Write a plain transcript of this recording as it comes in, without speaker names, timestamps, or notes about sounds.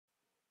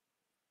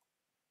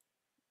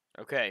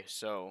Okay,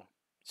 so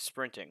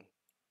sprinting.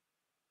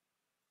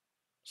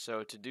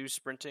 So to do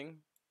sprinting,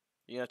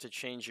 you have to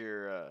change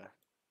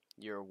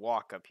your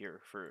walk up here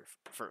for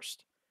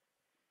first.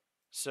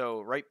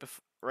 So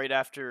right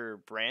after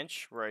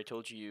branch, where I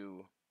told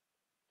you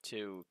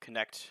to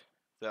connect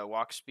the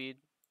walk speed,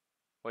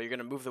 well, you're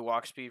gonna move the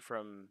walk speed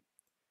from.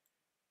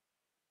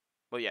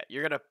 Well, yeah,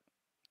 you're gonna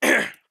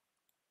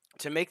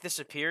to make this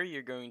appear.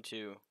 You're going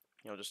to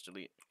just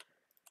delete,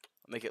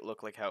 make it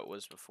look like how it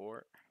was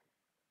before.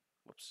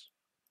 Whoops.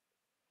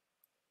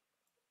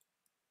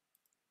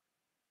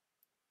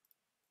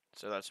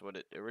 So that's what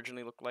it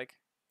originally looked like.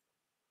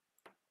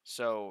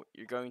 So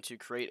you're going to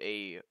create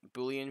a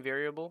Boolean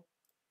variable,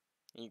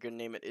 and you're going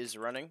to name it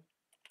isRunning.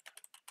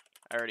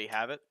 I already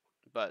have it,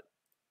 but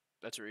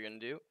that's what you're going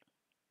to do.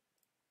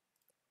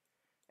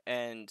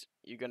 And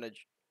you're going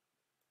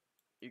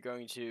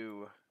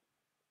to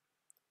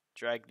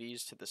drag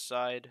these to the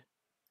side,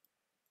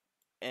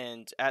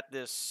 and at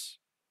this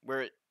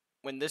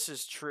when this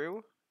is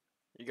true,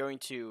 you're going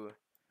to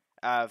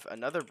have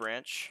another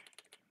branch,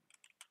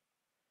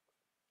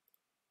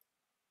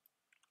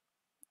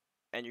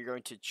 and you're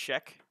going to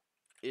check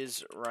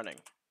is running.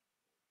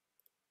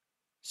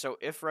 So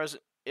if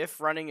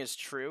running is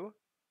true,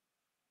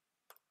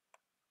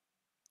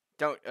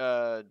 don't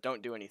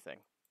do anything.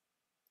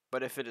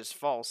 But if it is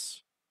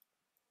false,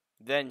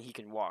 then he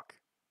can walk.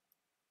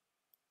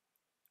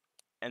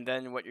 And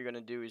then what you're going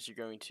to do is you're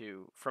going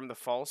to, from the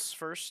false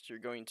first, you're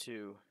going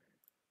to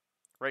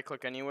right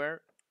click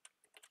anywhere,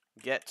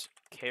 get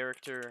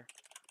character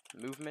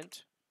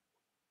movement,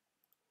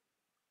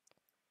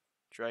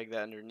 drag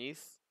that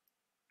underneath,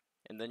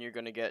 and then you're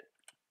going to get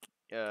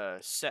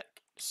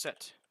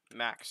set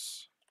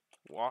max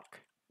walk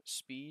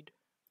speed.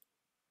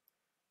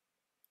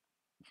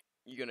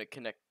 You're going to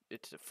connect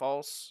it to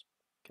false,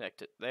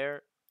 connect it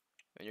there,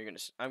 and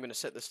I'm going to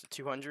set this to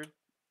 200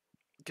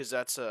 because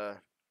that's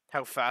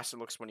how fast it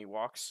looks when he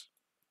walks.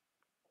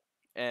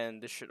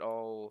 And this should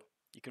all,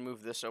 you can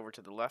move this over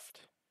to the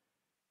left,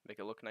 make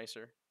it look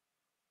nicer.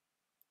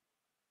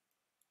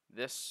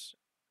 This,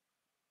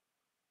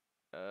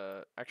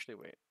 actually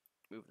wait,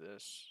 move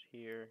this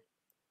here,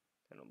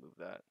 then I'll move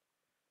that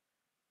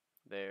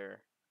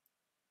there,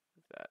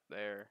 move that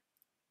there.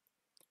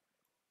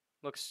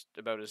 Looks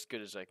about as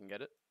good as I can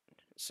get it.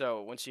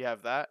 So once you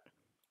have that,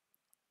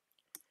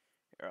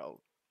 here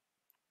I'll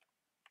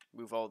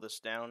move all this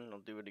down and I'll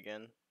do it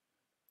again.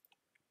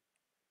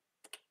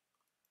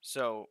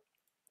 So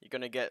you're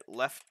gonna get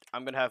left,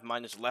 I'm gonna have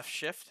mine as left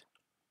shift,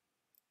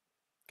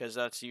 because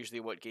that's usually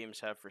what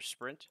games have for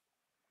sprint.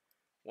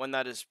 When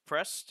that is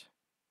pressed,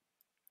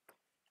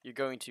 you're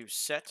going to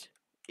set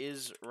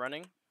is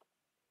running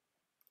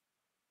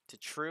to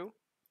true.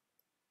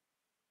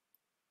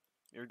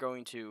 You're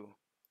going to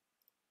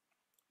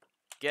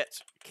get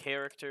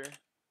character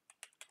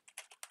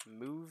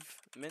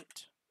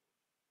movement,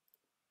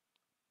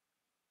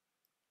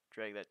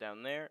 drag that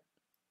down there,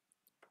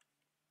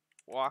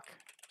 walk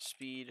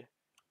speed,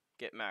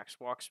 get max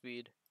walk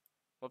speed,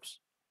 whoops,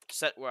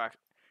 set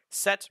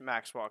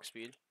max walk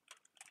speed,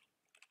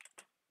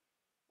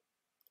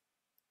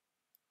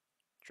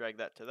 drag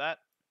that to that,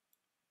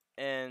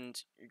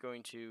 and you're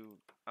going to,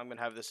 I'm going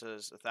to have this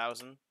as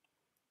 1,000.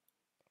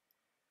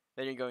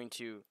 Then you're going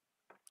to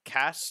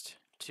cast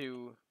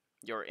to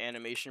your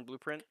animation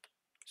blueprint,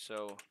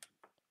 so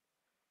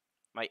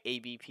my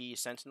ABP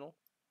Sentinel.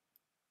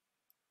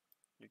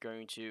 You're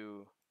going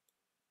to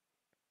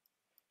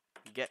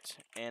get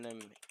anim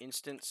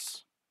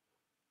instance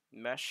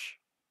mesh.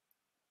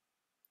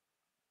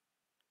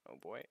 Oh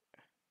boy.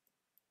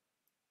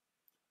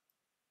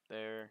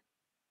 There,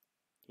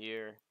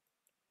 here.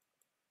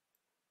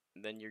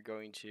 And then you're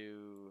going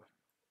to,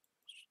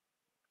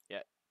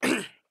 yeah,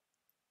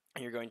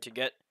 you're going to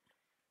get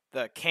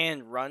the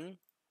can run.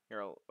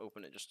 Here, I'll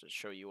open it just to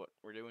show you what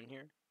we're doing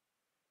here.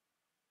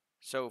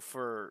 So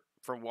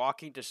from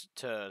walking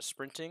to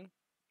sprinting,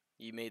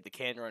 you made the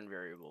can run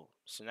variable.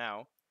 So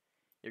now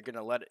you're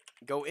gonna let it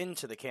go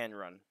into the can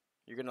run.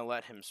 You're gonna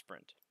let him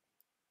sprint.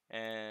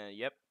 And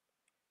yep,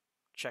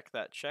 check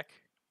that check.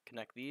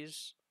 Connect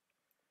these,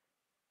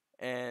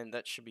 and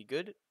that should be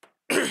good.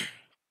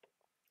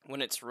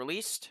 When it's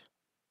released,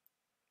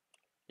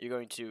 you're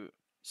going to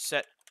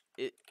set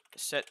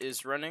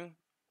is running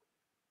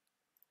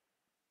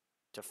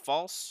to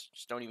false.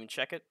 Just don't even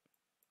check it.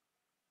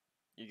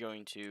 You're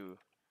going to,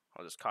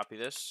 I'll just copy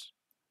this.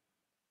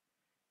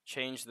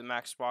 Change the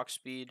max walk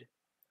speed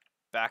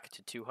back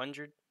to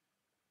 200.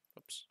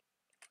 Oops,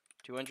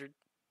 200.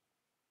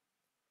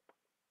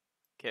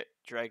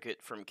 Drag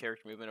it from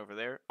character movement over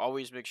there.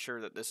 Always make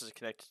sure that this is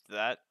connected to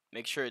that.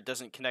 Make sure it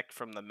doesn't connect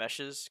from the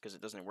meshes because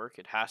it doesn't work.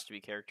 It has to be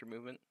character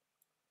movement.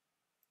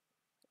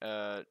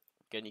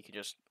 Again, you can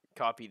just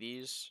copy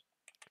these.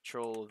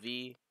 Control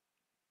V.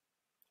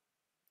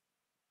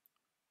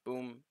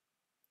 Boom.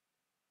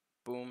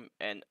 Boom.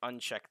 And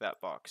uncheck that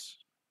box.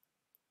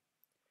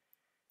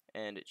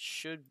 And it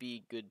should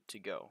be good to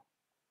go.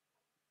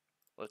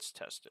 Let's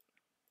test it.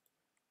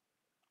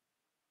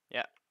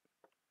 Yeah.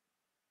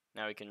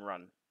 Now we can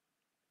run.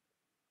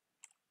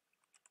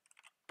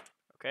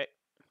 Okay,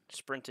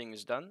 sprinting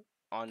is done.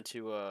 On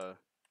to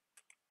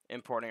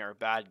importing our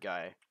bad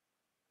guy.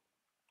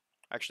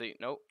 Actually,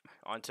 nope.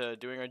 On to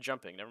doing our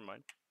jumping. Never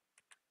mind.